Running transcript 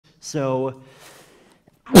So,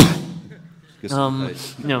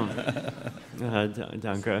 no,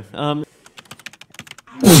 danke.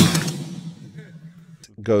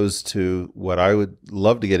 Goes to what I would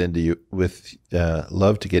love to get into with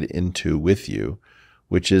you,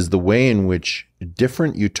 which is the way in which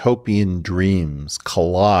different utopian dreams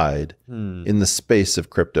collide in the space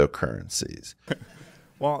of cryptocurrencies.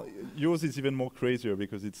 Well, yours is even more crazier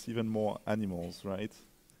because it's even more animals, right?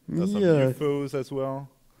 There's some UFOs as well.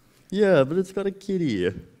 Yeah, but it's got a kitty.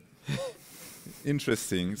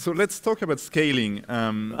 Interesting. So let's talk about scaling.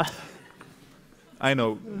 I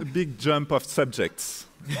know, a big jump of subjects.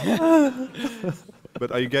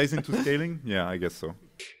 But are you guys into scaling? Yeah, I guess so.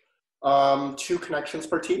 2 connections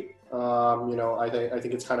per team. You know, I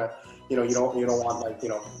think it's kind of, you know, you don't want like, you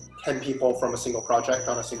know, 10 people from a single project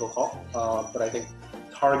on a single call. But I think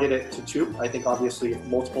target it to 2. I think obviously if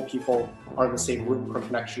multiple people are in the same room per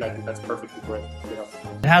connection, I think that's perfectly great. You know,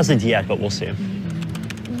 It hasn't yet, but we'll see.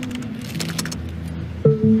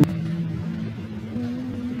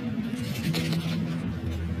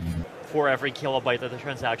 For every kilobyte that the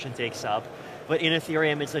transaction takes up. But in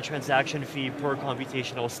Ethereum, it's a transaction fee per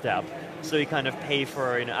computational step. So you kind of pay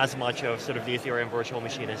for, you know, as much of sort of the Ethereum virtual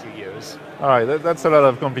machine as you use. All right, that's a lot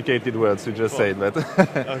of complicated words you just said, but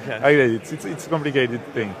okay. I get it. It's a complicated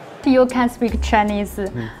thing. You can speak Chinese.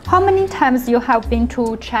 How many times you have been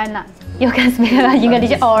to China? You can speak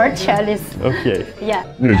English or Chinese. Okay. Yeah.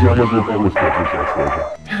 你也要不要帮我写这小说一下？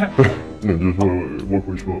那你就说我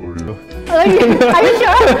会说俄语。俄语? Are you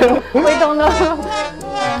sure? We don't know.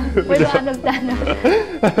 We don't understand.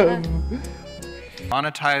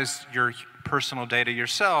 Monetize your personal data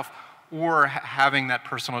yourself, or having that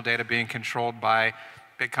personal data being controlled by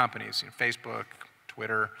big companies, you know, Facebook,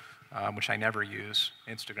 Twitter, which I never use,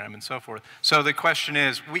 Instagram, and so forth. So the question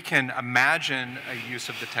is, we can imagine a use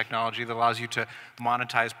of the technology that allows you to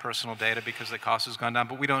monetize personal data because the cost has gone down,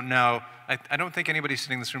 but we don't know. I don't think anybody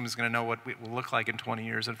sitting in this room is going to know what it will look like in 20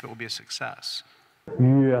 years and if it will be a success.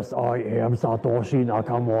 Yes, I am Satoshi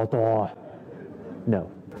Nakamoto.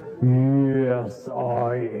 No. Yes,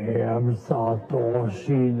 I am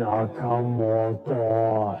Satoshi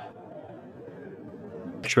Nakamoto.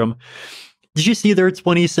 Did you see their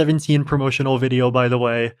 2017 promotional video, by the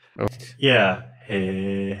way? Oh. Yeah.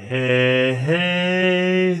 Hey, hey,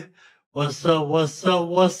 hey. What's up, what's up,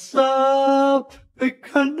 what's up? Big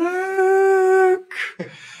Connect.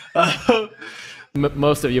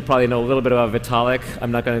 Most of you probably know a little bit about Vitalik.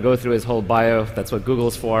 I'm not going to go through his whole bio. That's what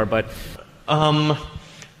Google's for, but... No,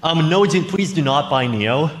 please do not buy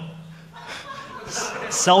Neo.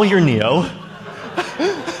 Sell your Neo.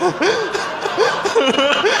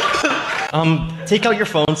 Take out your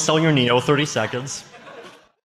phone, sell your Neo, 30 seconds.